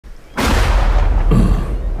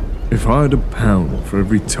If I had £1 for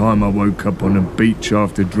every time I woke up on a beach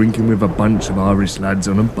after drinking with a bunch of Irish lads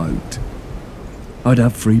on a boat, I'd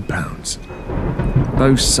have £3.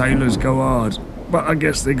 Those sailors go hard, but I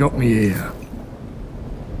guess they got me here.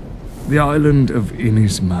 The island of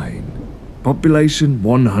Inis Meáin. Population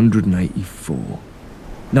 184.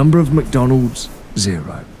 Number of McDonald's,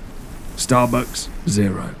 0. Starbucks,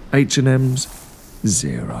 0. H&M's,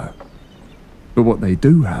 0. But what they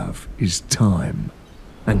do have is time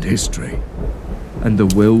and history and the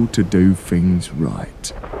will to do things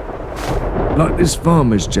right. Like this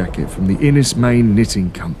farmer's jacket from the Inis Meáin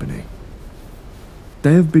Knitting Company.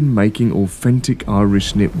 They have been making authentic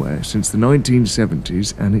Irish knitwear since the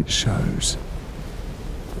 1970s, and it shows.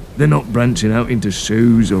 They're not branching out into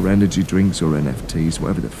shoes or energy drinks or NFTs,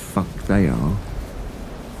 whatever the fuck they are.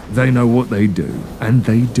 They know what they do, and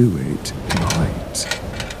they do it right.